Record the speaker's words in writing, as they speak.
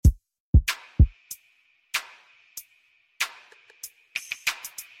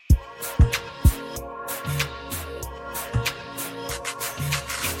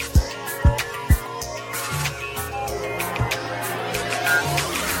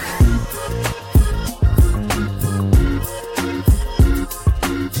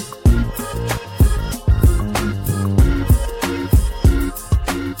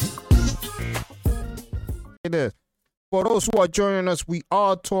those who are joining us, we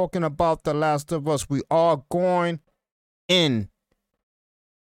are talking about The Last of Us. We are going in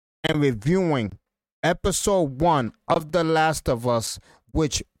and reviewing episode 1 of The Last of Us,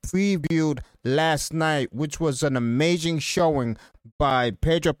 which previewed last night, which was an amazing showing by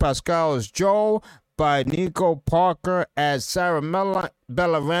Pedro Pascal as Joel, by Nico Parker as Sarah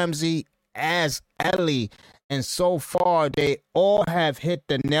Bella Ramsey as Ellie. And so far, they all have hit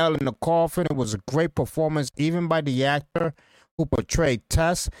the nail in the coffin. It was a great performance, even by the actor who portrayed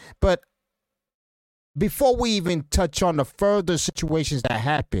Tess. But before we even touch on the further situations that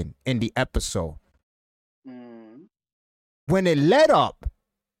happened in the episode, when it led up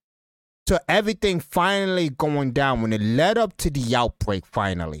to everything finally going down, when it led up to the outbreak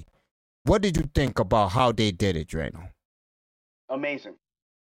finally, what did you think about how they did it, Drano? Amazing.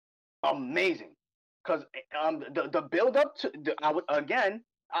 Because the build up to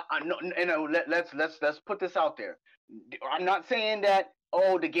let's put this out there. I'm not saying that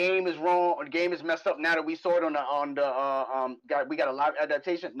the game is wrong or the game is messed up now that we saw it we got a live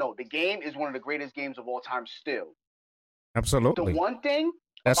adaptation. No, the game is one of the greatest games of all time still. Absolutely. The one thing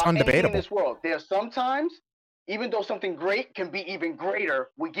that's about undebatable in this world, there's sometimes, even though something great can be even greater,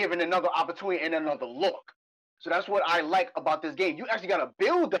 we're given another opportunity and another look. So that's what I like about this game. You actually got to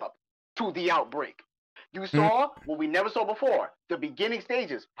build up to the outbreak. You saw what we never saw before, the beginning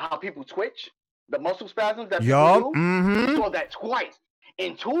stages, how people twitch, the muscle spasms that people do. You saw that twice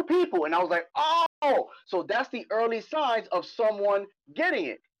in 2 people, and I was like, oh, so that's the early signs of someone getting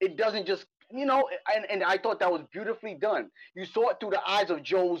it. It doesn't just, and I thought that was beautifully done. You saw it through the eyes of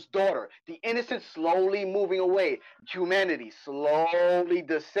Joel's daughter, the innocence slowly moving away, humanity slowly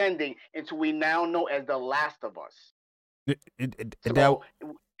descending into we now know as the Last of Us.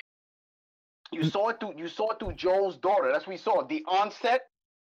 You saw it through Joel's daughter. That's what we saw. The onset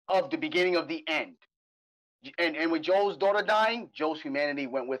of the beginning of the end. And with Joel's daughter dying, Joel's humanity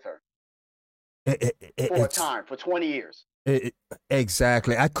went with her. For a time, for 20 years.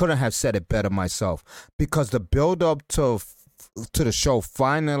 Exactly. I couldn't have said it better myself, because the build up to the show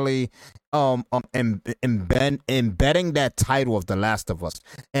finally embedding that title of The Last of Us.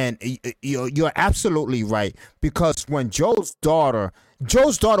 And you're absolutely right, because when Joel's daughter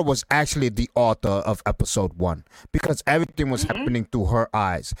was actually the author of episode 1, because everything was happening through her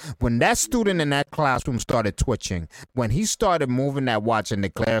eyes. When that student in that classroom started twitching, when he started moving that watch and the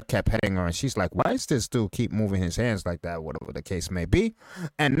glare kept hitting her, and she's like, why is this dude keep moving his hands like that, whatever the case may be.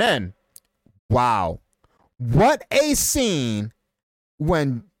 And then, wow, what a scene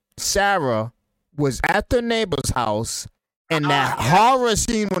when Sarah was at the neighbor's house, and that horror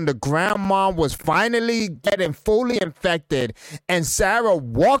scene when the grandma was finally getting fully infected and Sarah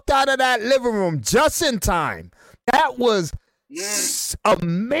walked out of that living room just in time. That was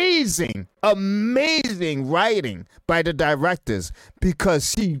amazing writing by the directors,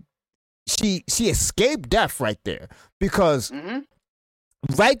 because she escaped death right there, because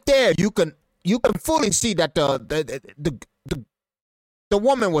right there you can fully see that the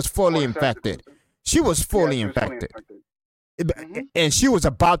woman was fully infected. She was fully infected. And she was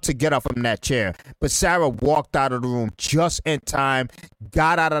about to get up from that chair, but Sarah walked out of the room just in time,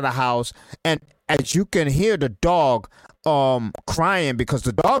 got out of the house, and as you can hear the dog crying, because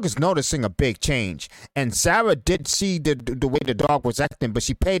the dog is noticing a big change. And Sarah did see the way the dog was acting, but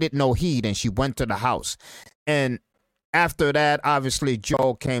she paid it no heed, and she went to the house. And after that, obviously,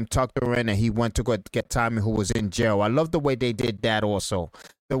 Joel came, tucked her in, and he went to go get Tommy, who was in jail. I love the way they did that also.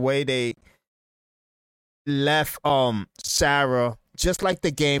 The way they left Sarah, just like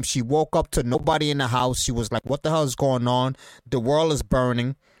the game. She woke up to nobody in the house. She was like, what the hell is going on? The world is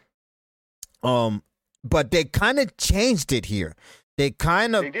burning. But they kind of changed it here. They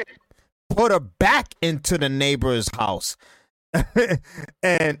kind of put her back into the neighbor's house.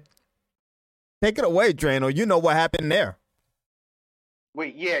 And take it away, Drano. You know what happened there.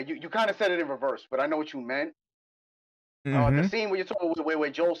 Wait, yeah, you kind of said it in reverse, but I know what you meant. The scene where you're talking where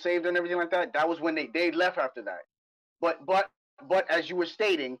Joel saved her and everything like that, that was when they left after that. But as you were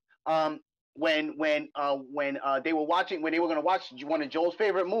stating, when they were going to watch one of Joel's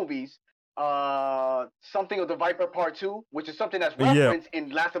favorite movies, something of the Viper Part 2, which is something that's referenced in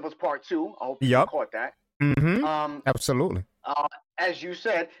Last of Us Part 2. I hope you caught that. Absolutely. As you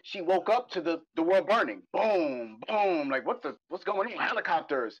said, she woke up to the world burning. Boom, boom. Like, what's going on?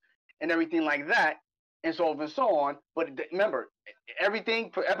 Helicopters and everything like that. And so on. But remember,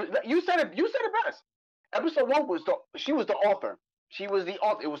 everything you said it best. Episode 1 she was the author. She was the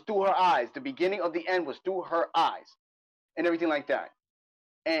author. It was through her eyes. The beginning of the end was through her eyes, and everything like that.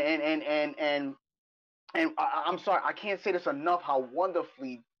 And I'm sorry, I can't say this enough. How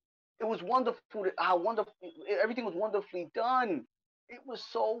wonderfully It was wonderful how wonderful everything was wonderfully done. It was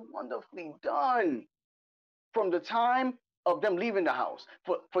so wonderfully done from the time of them leaving the house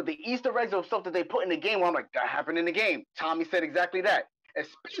for the Easter eggs of stuff that they put in the game. Where I'm like, that happened in the game. Tommy said exactly that.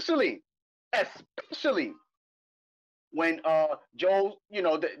 Especially when Joe,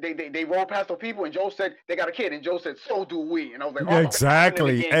 they rolled past the people and Joe said they got a kid and Joe said so do we, and I was like, oh,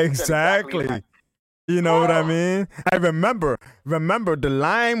 exactly. You know what I mean? I remember the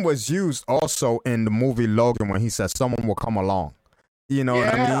line was used also in the movie Logan when he said someone will come along. You know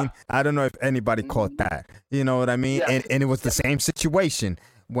what I mean? I don't know if anybody caught that. You know what I mean? Yeah. And it was the same situation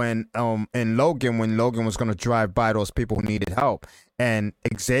when in Logan, when Logan was going to drive by those people who needed help. And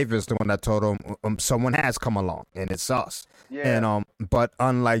Xavier's the one that told him someone has come along and it's us. Yeah. And but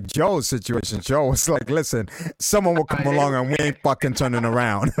unlike Joe's situation, Joe was like, listen, someone will come along and we ain't fucking turning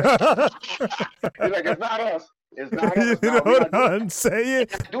around. He's like, it's not us. It's not us. You know what I'm saying?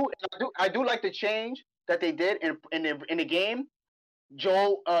 I do like the change that they did in the game.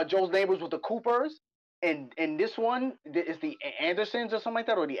 Joe's neighbors with the Coopers, and this one is the Andersons or something like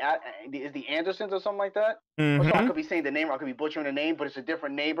that, or is the Andersons or something like that. Mm-hmm. So I could be saying the name, or I could be butchering the name, but it's a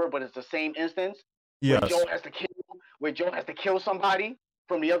different neighbor, but it's the same instance. Yes. Where Joe has to kill somebody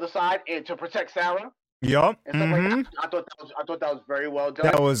from the other side and to protect Sarah. Yup. Mm-hmm. Like I thought that was very well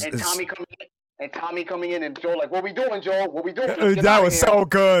done. And Tommy coming in and Joe like, what we doing, Joe? What we doing? That was so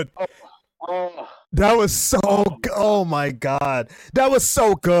good. That was so good. Oh my God. That was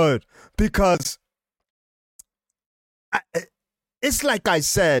so good because it's like I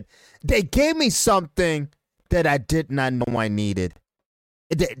said, they gave me something that I did not know I needed.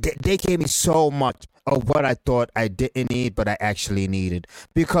 They gave me so much of what I thought I didn't need, but I actually needed.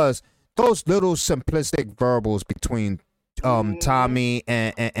 Because those little simplistic verbals between Tommy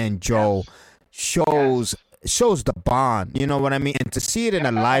and Joe shows the bond. You know what I mean? And to see it in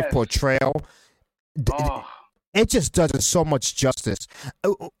a live portrayal, it just does it so much justice.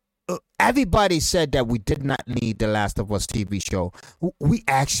 Everybody said that we did not need the Last of Us TV show. We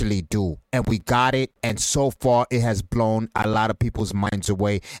actually do, and we got it. And so far, it has blown a lot of people's minds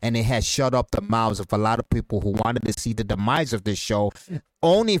away, and it has shut up the mouths of a lot of people who wanted to see the demise of this show,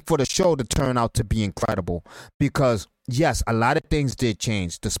 only for the show to turn out to be incredible. Because yes, a lot of things did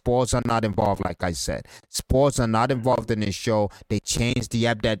change. The sports are not involved, like I said. Sports are not involved in this show. They changed the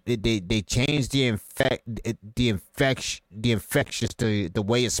app that they changed the infectious the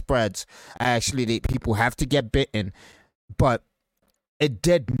way it spreads. Actually, people have to get bitten, but it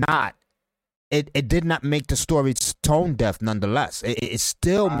did not. It did not make the story tone deaf. Nonetheless, it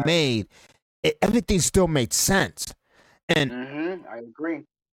still made everything still made sense. And I agree.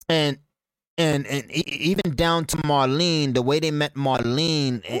 And even down to Marlene, the way they met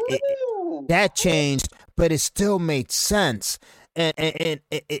Marlene, that changed, but it still made sense. And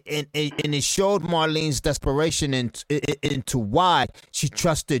it showed Marlene's desperation into why she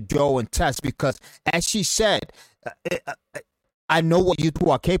trusted Joe and Tess, because as she said, I know what you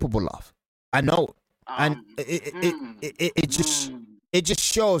two are capable of. I know. And it just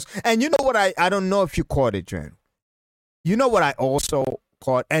shows. And you know what I don't know if you caught it, Jen. You know what I also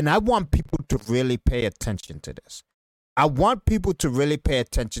caught, and I want people to really pay attention to this. I want people to really pay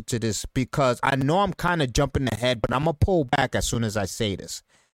attention to this because I know I'm kind of jumping ahead, but I'm going to pull back as soon as I say this.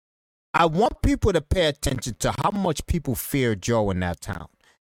 I want people to pay attention to how much people fear Joe in that town.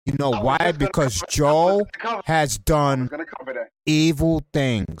 You know why? Because Joe has done evil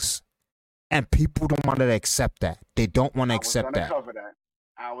things, and people don't want to accept that. They don't want to accept that.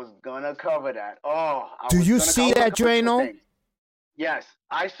 I was going to cover that. Do you see that, Drano? Yes,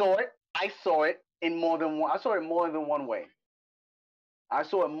 I saw it. I saw it in more than one. I saw it more than one way.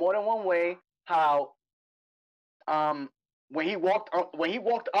 How when he walked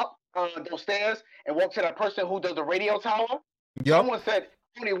up those stairs and walked to that person who does the radio tower. Yep. Someone said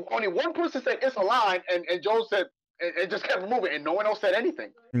only one person said it's a line, and Joe said it just kept moving, and no one else said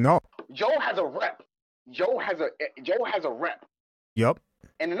anything. No. Joe has a rep. Joe has a rep. Yep.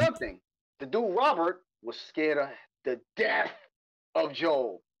 And another thing, the dude Robert was scared of the death of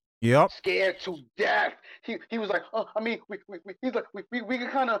Joel. Yep. Scared to death. He was like, oh, I mean, he's like, we can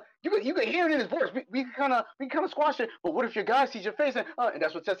kind of, you can hear it in his voice. We can kind of squash it. But what if your guy sees your face and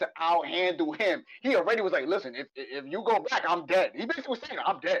that's what Ted said, I'll handle him. He already was like, listen, if you go back, I'm dead. He basically was saying,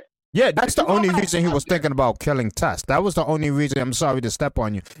 I'm dead. Yeah, that's the only reason he was thinking about killing Tess. That was the only reason. I'm sorry to step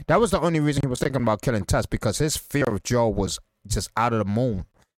on you. That was the only reason he was thinking about killing Tess, because his fear of Joe was just out of the moon.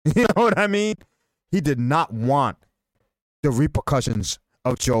 You know what I mean? He did not want the repercussions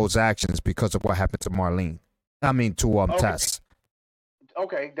of Joe's actions because of what happened to Marlene. I mean, to Tess.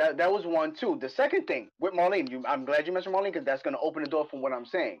 Okay, that was one too. The second thing with Marlene, I'm glad you mentioned Marlene, because that's going to open the door from what I'm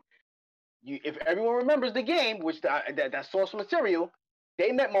saying. if everyone remembers the game, which that source material,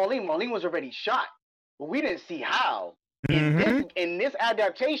 they met Marlene. Marlene was already shot, but we didn't see how. In this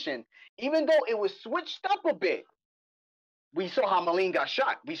adaptation, even though it was switched up a bit, we saw how Marlene got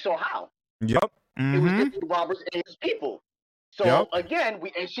shot. We saw how. Yep. It was the Roberts and his people. So again,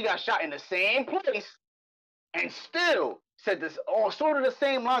 and she got shot in the same place, and still said this, sort of the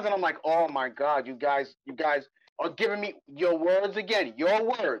same lines. And I'm like, oh my God, you guys are giving me your words again. Your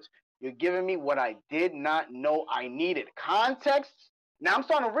words. You're giving me what I did not know I needed. Context. Now I'm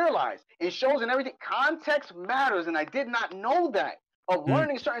starting to realize in shows and everything, context matters, and I did not know that. Of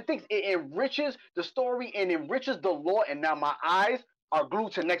learning certain things, it enriches the story and enriches the lore. And now my eyes are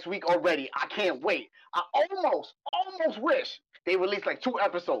glued to next week already. I can't wait. I almost wish they released like 2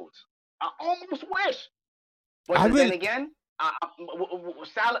 episodes. I almost wish. But then again,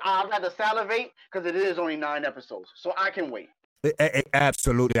 I'd rather salivate because it is only 9 episodes, so I can wait.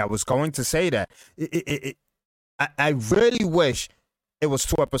 Absolutely, I was going to say that. I really wish it was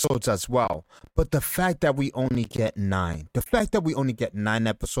 2 episodes as well. But the fact that we only get 9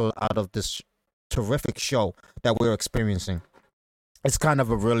 episodes out of this terrific show that we're experiencing, it's kind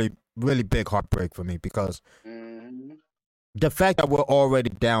of a really, really big heartbreak for me because the fact that we're already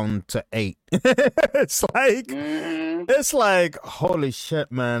down to 8, it's like, holy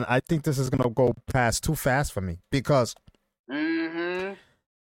shit, man. I think this is going to go past too fast for me because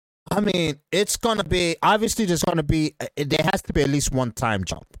I mean, it's going to be, obviously there has to be at least one time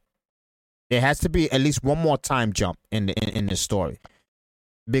jump. There has to be at least one more time jump in this story.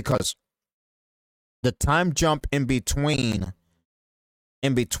 Because the time jump in between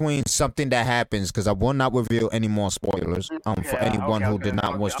something that happens, because I will not reveal any more spoilers for anyone who did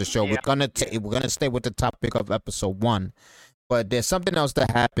not watch the show. We're gonna stay with the topic of episode 1. But there's something else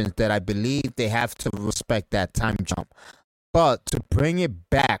that happens that I believe they have to respect that time jump. But to bring it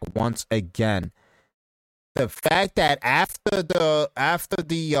back once again, the fact that after the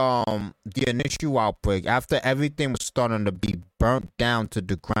initial outbreak, after everything was starting to be burnt down to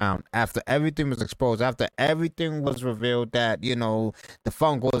the ground, after everything was exposed, after everything was revealed that, you know, the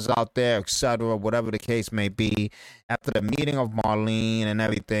fungal was out there, etc., whatever the case may be, after the meeting of Marlene and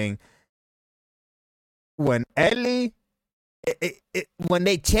everything, when Ellie, when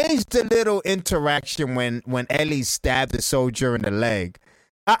they changed the little interaction when Ellie stabbed the soldier in the leg,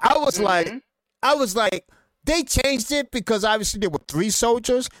 I was like, they changed it because obviously there were 3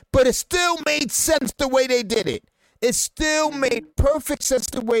 soldiers, but it still made sense the way they did it. It still made perfect sense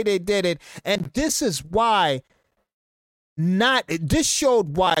the way they did it, and this is why. This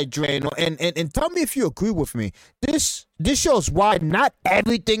showed why, Drano, and tell me if you agree with me. This shows why not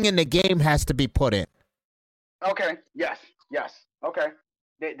everything in the game has to be put in. Okay. Yes. Okay.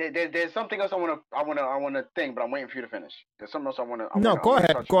 There's something else I want to think, but I'm waiting for you to finish. There's something else I want to. No, go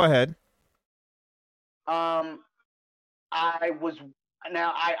ahead. Go ahead. I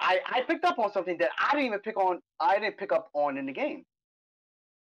picked up on something that I didn't even pick on. I didn't pick up on in the game.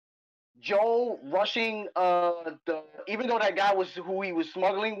 Joel rushing even though that guy was who he was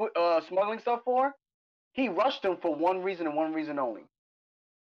smuggling stuff for, he rushed him for one reason and one reason only.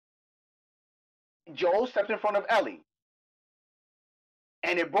 Joel stepped in front of Ellie,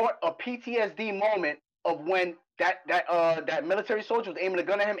 and it brought a PTSD moment of when that military soldier was aiming a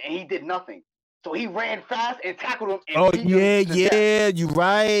gun at him and he did nothing. So he ran fast and tackled him. And beat him to death. You're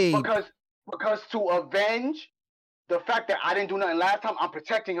right. Because to avenge the fact that I didn't do nothing last time, I'm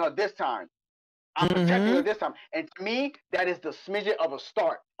protecting her this time. And to me, that is the smidget of a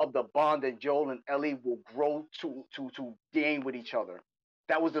start of the bond that Joel and Ellie will grow to gain with each other.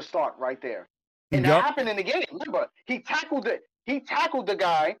 That was the start right there. And that happened in the game. Remember, he tackled the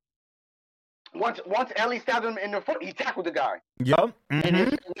guy. Once Ellie stabbed him in the foot, he tackled the guy. Yep. And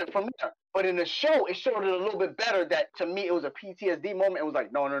it went from there. But in the show, it showed it a little bit better. That to me, it was a PTSD moment. It was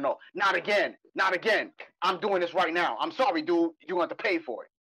like, no, not again. I'm doing this right now. I'm sorry, dude. You want to pay for it.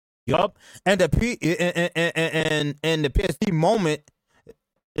 Yup. And the PTSD moment.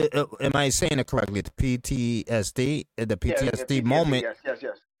 Am I saying it correctly? The PTSD moment.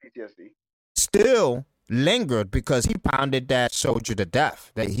 Yes. PTSD. Still lingered because he pounded that soldier to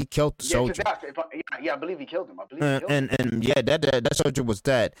death. That he killed the soldier. I believe he killed him. That soldier was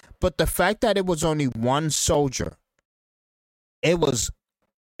dead. But the fact that it was only one soldier, it was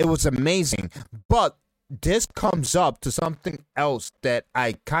amazing. But this comes up to something else that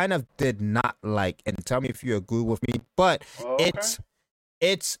I kind of did not like, and tell me if you agree with me. But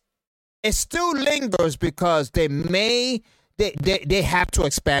it still lingers because they have to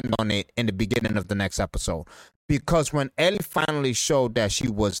expand on it in the beginning of the next episode. Because when Ellie finally showed that she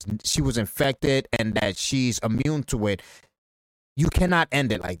was infected and that she's immune to it, you cannot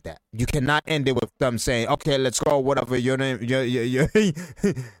end it like that. You cannot end it with them saying, "Okay, let's go. Whatever you're you're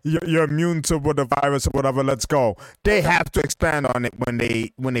immune to the virus or whatever. Let's go." They have to expand on it when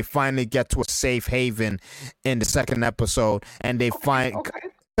they finally get to a safe haven in the second episode, and they find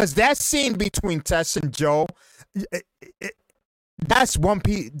because that scene between Tess and Joe. That's one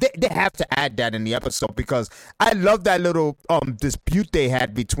piece. They have to add that in the episode because I love that little dispute they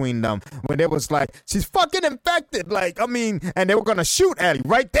had between them when they was like, she's fucking infected. Like, I mean, and they were gonna shoot Ellie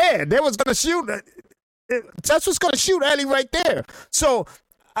right there. They was gonna shoot. Tess was gonna shoot Ellie right there. So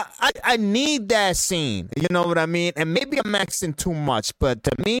I need that scene. You know what I mean? And maybe I'm maxing too much, but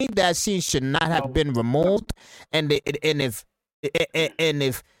to me, that scene should not have been removed. And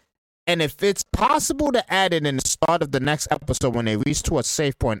if it's possible to add it in the start of the next episode when they reach to a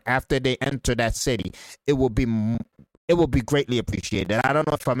safe point after they enter that city, it will be greatly appreciated. I don't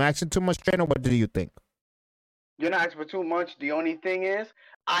know if I'm asking too much, Trainer. What do you think? You're not asking for too much. The only thing is,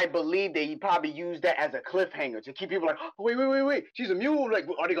 I believe they probably used that as a cliffhanger to keep people like, oh, wait. She's immune. Like,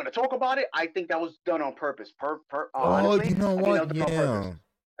 are they going to talk about it? I think that was done on purpose. Honestly, you know what? Yeah.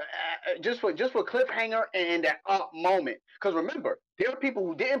 Just for cliffhanger and that moment. Because remember, there are people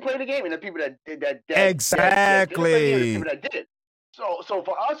who didn't play the game and the people that exactly people that did. So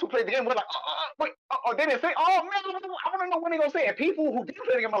for us who played the game, we're like, wait, they didn't say, oh man, I want to know when they're gonna say it. And people who didn't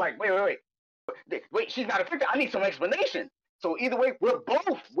play the game are like, wait, she's not affected. I need some explanation. So either way, we're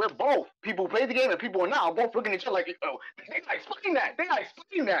both people who played the game and people who are not are both looking at each other like, oh, they're not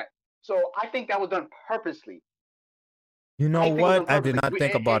explaining that. So I think that was done purposely. You know what? I did not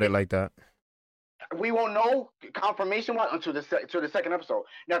think about it like that. We won't know confirmation-wise until the second episode.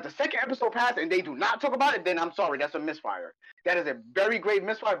 Now, if the second episode passes and they do not talk about it, then I'm sorry, that's a misfire. That is a very great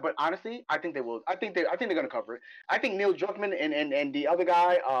misfire. But honestly, I think they will. I think they're going to cover it. I think Neil Druckmann and the other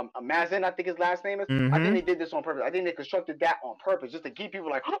guy, Mazin, I think his last name is. I think they did this on purpose. I think they constructed that on purpose just to keep people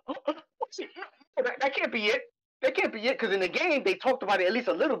like, that can't be it. That can't be it because in the game they talked about it at least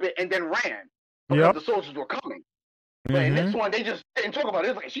a little bit and then ran because the soldiers were coming. But in this one, they just didn't talk about it.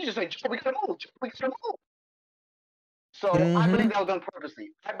 It's like she just said, "We can move. So I believe that was done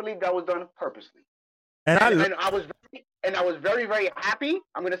purposely. And I was very, very happy.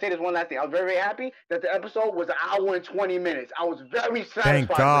 I'm gonna say this one last thing. I was very, very happy that the episode was an hour and 20 minutes. I was very satisfied. Thank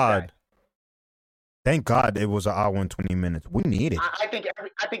God. With that. Thank God it was an hour and 20 minutes. We need it. I think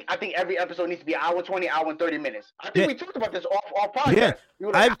every episode needs to be an hour and 20, hour and 30 minutes. I think we talked about this off podcast. Yeah. We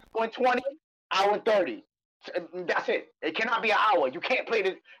were like hour and 20, hour and 30. That's it. It cannot be an hour. You can't play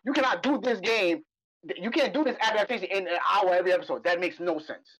this. You cannot do this game. You can't do this adaptation in an hour every episode. That makes no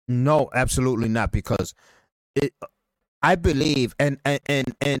sense. No, absolutely not. Because I believe, and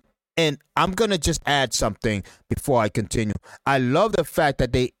I'm gonna just add something before I continue. I love the fact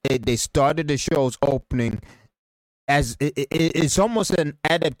that they started the show's opening as it's almost an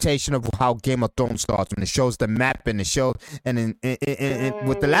adaptation of how Game of Thrones starts when it shows the map and it shows and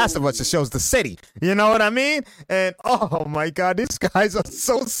with The Last of Us it shows the city. You know what I mean? And oh my God, these guys are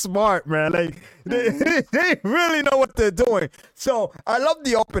so smart, man. Like they really know what they're doing. So I love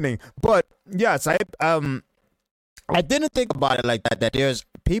the opening, but yes, I didn't think about it like that. That there's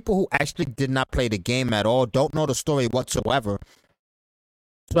people who actually did not play the game at all, don't know the story whatsoever.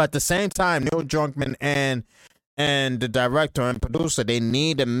 So at the same time, Neil Druckmann and the director and producer, they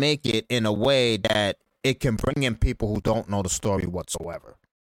need to make it in a way that it can bring in people who don't know the story whatsoever.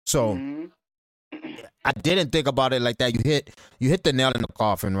 So I didn't think about it like that. You hit the nail in the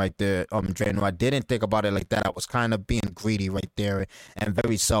coffin right there, Drano. I didn't think about it like that. I was kind of being greedy right there and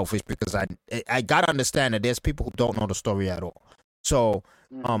very selfish because I gotta understand that there's people who don't know the story at all. So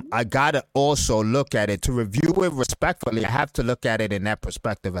I gotta also look at it to review it respectfully. I have to look at it in that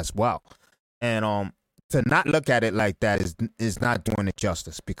perspective as well. And to not look at it like that is not doing it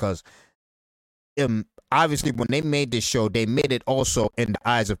justice because obviously when they made this show, they made it also in the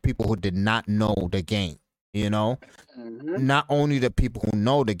eyes of people who did not know the game, you know? Not only the people who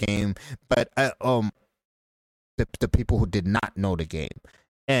know the game, but the people who did not know the game.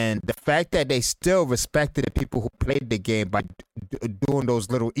 And the fact that they still respected the people who played the game by doing those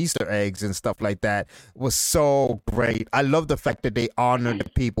little Easter eggs and stuff like that was so great. I love the fact that they honored the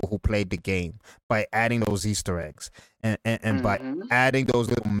people who played the game by adding those Easter eggs and by adding those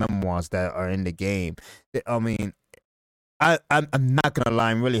little memoirs that are in the game. I mean, I'm not gonna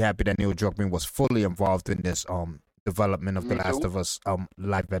lie. I'm really happy that Neil Druckmann was fully involved in this development of The Last of Us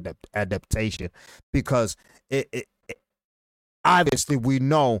live adaptation because it obviously, we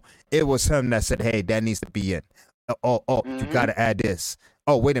know it was him that said, "Hey, that needs to be in." You got to add this.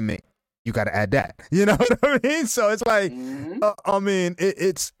 Oh, wait a minute, you got to add that. You know what I mean? So it's like, I mean,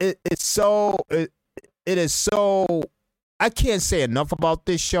 it is so. I can't say enough about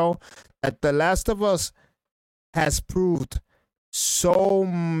this show. That The Last of Us has proved so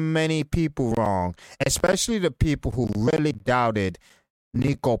many people wrong, especially the people who really doubted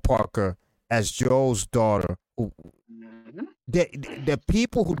Nico Parker as Joel's daughter. The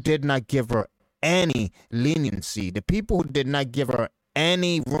people who did not give her any leniency, the people who did not give her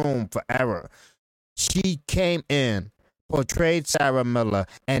any room for error. She came in, portrayed Sarah Miller,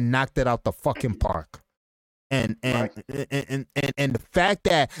 and knocked it out the fucking park. And the fact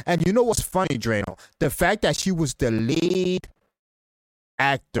that, and you know what's funny, Drano? The fact that she was the lead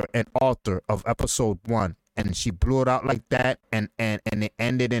actor and author of episode 1, and she blew it out like that, and it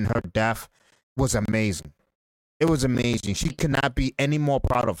ended in her death, was amazing. It was amazing. She could not be any more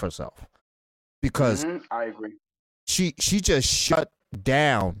proud of herself, because I agree. She just shut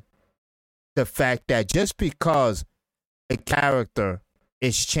down the fact that just because a character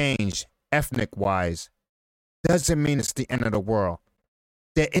is changed ethnic wise doesn't mean it's the end of the world.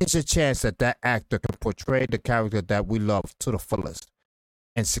 There is a chance that that actor can portray the character that we love to the fullest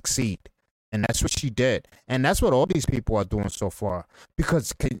and succeed. And that's what she did. And that's what all these people are doing so far.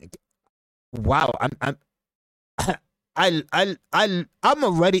 Because wow, I'm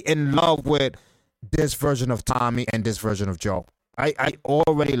already in love with this version of Tommy and this version of Joe. I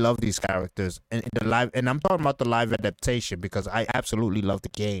already love these characters and I'm talking about the live adaptation because I absolutely love the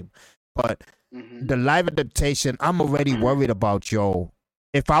game. But the live adaptation, I'm already worried about Joe.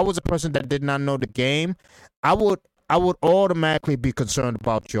 If I was a person that did not know the game, I would automatically be concerned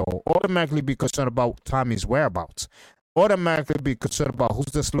about Joe, automatically be concerned about Tommy's whereabouts, automatically be concerned about who's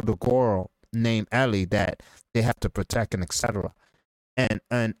this little girl named Ellie that they have to protect and etc. And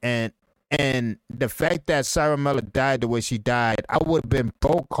the fact that Sarah Miller died the way she died, I would have been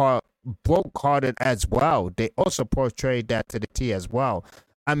broke-hearted as well. They also portrayed that to the T as well.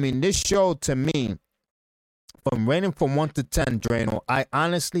 I mean, this show to me, from rating from 1 to 10, Drano, I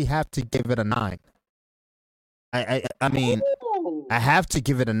honestly have to give it a 9. I mean, I have to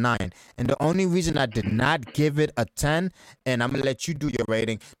give it a 9. And the only reason I did not give it a 10, and I'm going to let you do your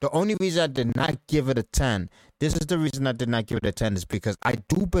rating, the only reason I did not give it a 10, this is the reason I did not give it a 10, is because I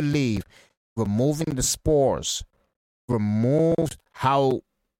do believe removing the spores removes how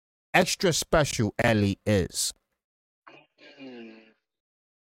extra special Ellie is.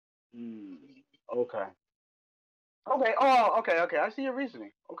 Okay. Oh, okay. I see your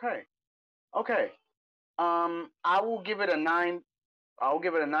reasoning. Okay. I will give it a 9. I will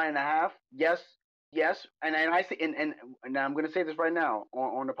give it a 9.5. Yes. And I see, and I'm gonna say this right now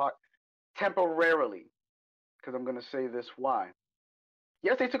on the pod, temporarily, because I'm gonna say this why.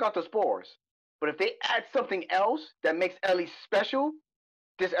 Yes, they took out the spores, but if they add something else that makes Ellie special,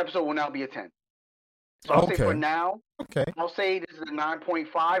 this episode will now be a 10. So I'll say for now, I'll say this is a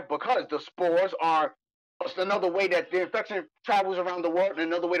 9.5 because the spores are another way that the infection travels around the world, and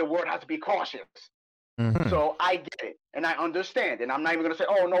another way the world has to be cautious. So I get it, and I understand, and I'm not even going to say,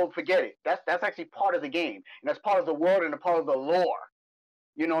 oh, no, forget it. That's actually part of the game, and that's part of the world and a part of the lore.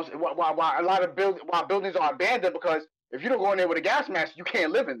 You know, why a lot of buildings are abandoned, because if you don't go in there with a gas mask, you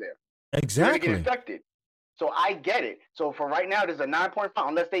can't live in there. Exactly. You're going to get infected. So I get it. So for right now, there's a 9.5,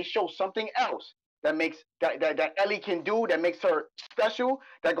 unless they show something else that makes that Ellie can do, that makes her special,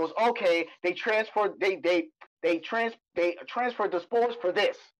 that goes, okay, they transferred the spores for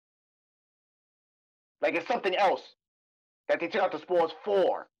this. Like it's something else that they took out the spores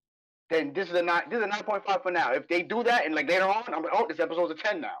for. Then this is a 9.5 for now. If they do that and like later on, I'm like, oh, this episode's a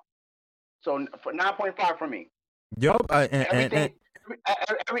 10 now. So for 9.5 for me. Yup.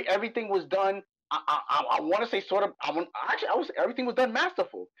 Everything was done. I want to say sort of. Everything was done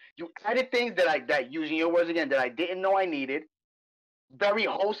masterful. You added things that using your words again, that I didn't know I needed. Very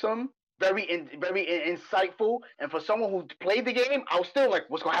wholesome, very insightful. And for someone who played the game, I was still like,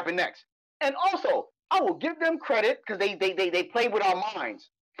 what's gonna happen next? And also, I will give them credit because they played with our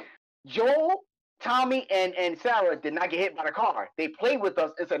minds. Joel, Tommy, and Sarah did not get hit by the car. They played with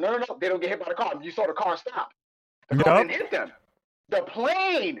us and said, no, they don't get hit by the car. You saw the car stop. The car didn't hit them. The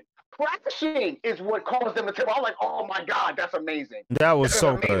plane crashing is what caused them to tip. I was like, oh my God, that's amazing. That was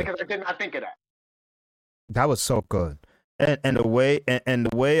so good. Because I did not think of that. That was so good. And the way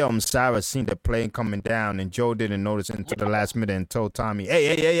Sarah seen the plane coming down and Joe didn't notice until the last minute and told Tommy,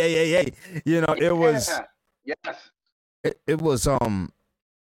 hey. You know, it was it was well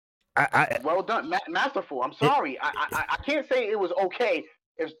done, masterful. I'm sorry. I can't say it was okay.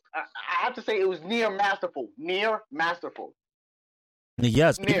 I have to say it was near masterful.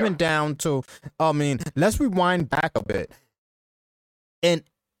 Yes, even down to, I mean, let's rewind back a bit. And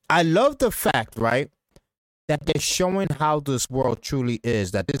I love the fact, right, that they're showing how this world truly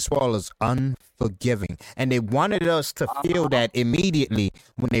is, that this world is unforgiving. And they wanted us to feel that immediately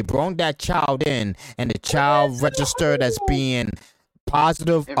when they brought that child in and the child registered as being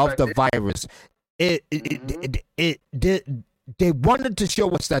positive of the virus. They wanted to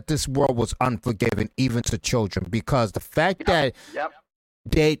show us that this world was unforgiving, even to children, because the fact that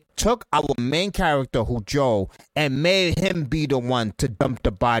they took our main character, who Joe, and made him be the one to dump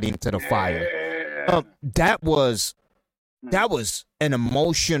the body into the fire. That was an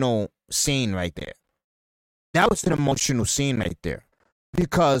emotional scene right there.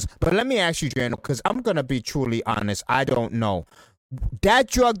 Because, but let me ask you, Jano, because I'm gonna be truly honest. I don't know. That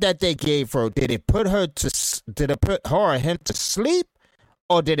drug that they gave her, did it put her or him to sleep,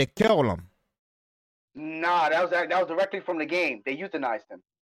 or did it kill him? Nah, that was directly from the game. They euthanized him.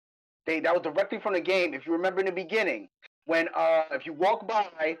 That was directly from the game. If you remember in the beginning, when if you walk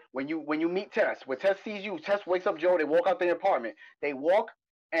by, when you meet Tess, when Tess sees you, Tess wakes up Joe. They walk out the apartment. They walk,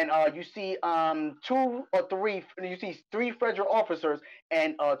 and you see 2 or 3. You see 3 federal officers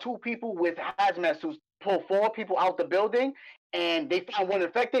and 2 people with hazmat suits pull 4 people out the building, and they find one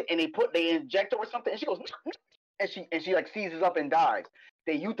infected, and they inject her with something, and she goes, and she like seizes up and dies.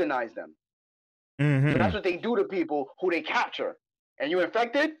 They euthanize them. So that's what they do to people who they capture. And you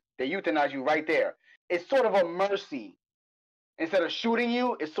infected, they euthanize you right there. It's sort of a mercy. Instead of shooting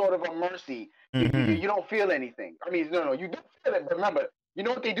you, it's sort of a mercy. You don't feel anything. I mean, no, you do feel it. But remember, you know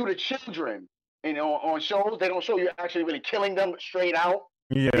what they do to children? On shows, they don't show you actually really killing them straight out.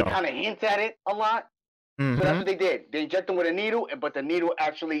 Yeah. They kind of hint at it a lot. So that's what they did. They inject them with a needle, but the needle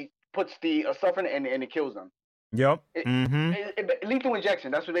actually puts the stuff in and it kills them. Yep. Lethal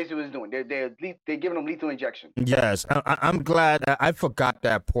injection. That's what basically it's doing. They're giving them lethal injection. Yes, I'm glad. I forgot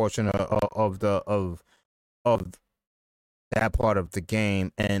that portion of that part of the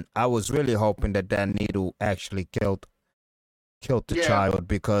game, and I was really hoping that needle actually killed the child,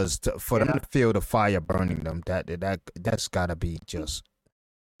 because for them to feel the fire burning them, that's gotta be just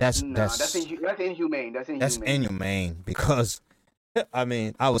that's inhumane. That's inhumane, because I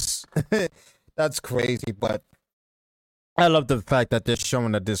mean that's crazy, but I love the fact that they're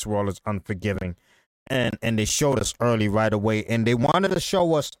showing that this world is unforgiving, and they showed us early right away, and they wanted to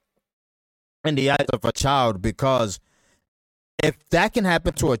show us in the eyes of a child, because if that can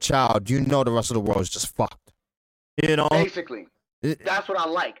happen to a child, you know the rest of the world is just fucked. You know? Basically. That's what I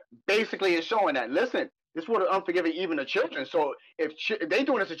like. Basically, it's showing that. Listen, this world is unforgiving even to children. So if they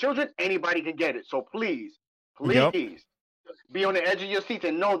doing this to children, anybody can get it. So please, be on the edge of your seat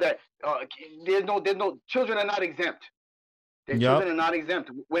and know that there's no children are not exempt. Children are not exempt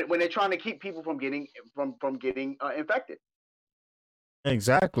when they're trying to keep people from getting infected.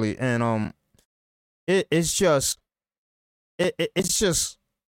 Exactly, and it's just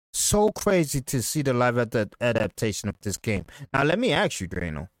so crazy to see the live adaptation of this game. Now, let me ask you,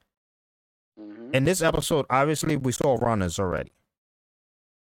 Drano. In this episode, obviously, we saw runners already.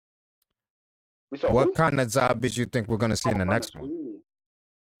 What kind of zombies you think we're going to see in the next one?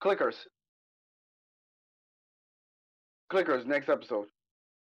 Clickers, next episode.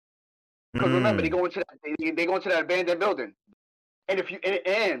 Because remember, they go into that abandoned building,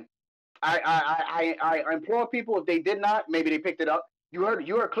 and I implore people, if they did not, maybe they picked it up. You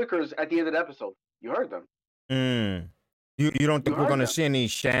heard clickers at the end of the episode. You heard them. You don't think we're gonna see any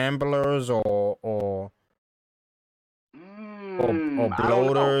shamblers or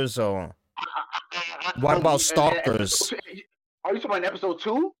bloaters or what about stalkers? Are you talking about episode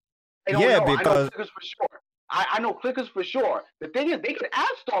 2? Yeah, because I know clickers for sure. I know clickers for sure. The thing is, they could add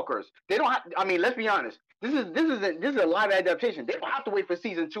stalkers. They don't have. I mean, let's be honest. This is a live adaptation. They don't have to wait for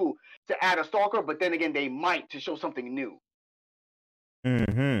season 2 to add a stalker. But then again, they might to show something new.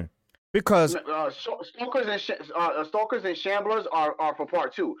 Because stalkers and shamblers are for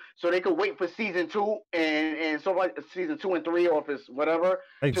part 2, so they could wait for season 2 and so like season 2 and 3, or if it's whatever.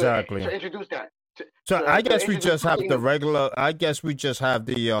 Exactly. To introduce that. I guess we just have the regular. I guess we just have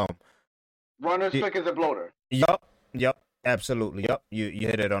the runners, clickers, and bloater. Yep. Absolutely. Yep. You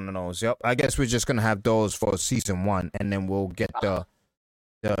hit it on the nose. Yep. I guess we're just gonna have those for season 1, and then we'll get the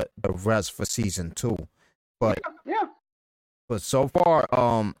rest for season 2. But yeah. But so far,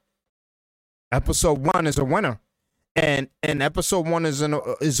 episode 1 is a winner, and episode 1 is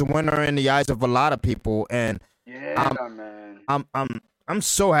a winner in the eyes of a lot of people, and man, I'm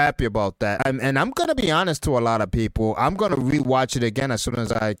so happy about that. And I'm gonna be honest to a lot of people. I'm gonna rewatch it again as soon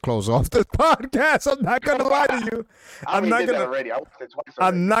as I close off this podcast. I'm not gonna lie to you. I'm not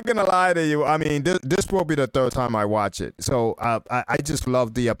gonna lie to you. I mean, this will be the 3rd time I watch it. So I just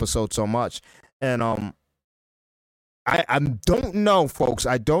love the episode so much, and I don't know, folks.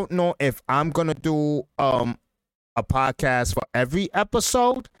 I don't know if I'm gonna do a podcast for every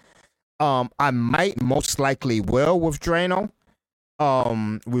episode. I might, most likely will with Drano.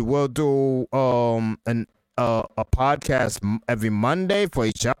 We will do a podcast every Monday for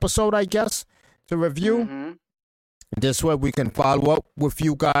each episode, I guess, to review. Mm-hmm. This way we can follow up with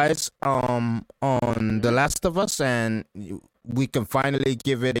you guys on The Last of Us, and we can finally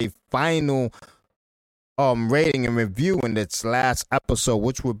give it a final rating and review in its last episode,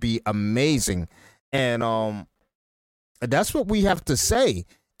 which would be amazing. And that's what we have to say.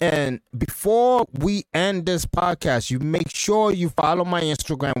 And before we end this podcast, you make sure you follow my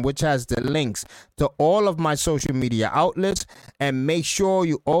Instagram, which has the links to all of my social media outlets. And make sure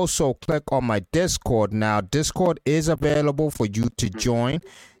you also click on my Discord. Now, Discord is available for you to join.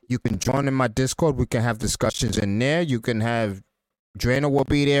 You can join in my Discord. We can have discussions in there. You can have Drano will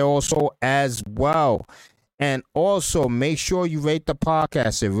be there also as well. And also make sure you rate the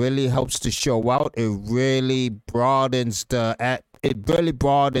podcast. It really helps the show out. It really broadens the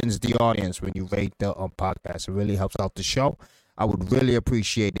audience when you rate the podcast. It really helps out the show. I would really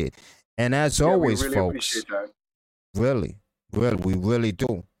appreciate it. And as always, really folks, really, we really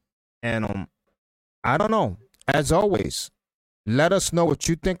do. And I don't know. As always, let us know what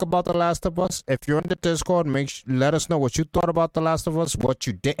you think about The Last of Us. If you're in the Discord, let us know what you thought about The Last of Us, what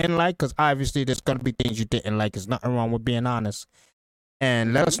you didn't like, because obviously there's going to be things you didn't like. There's nothing wrong with being honest.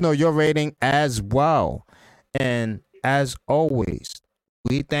 And let us know your rating as well. And as always,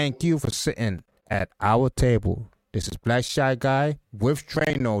 we thank you for sitting at our table. This is Black Shy Guy with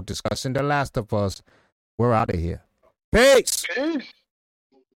Drano discussing The Last of Us. We're out of here. Peace!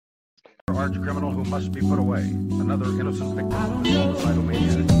 Arch criminal who must be put away. Another innocent victim of a suicidal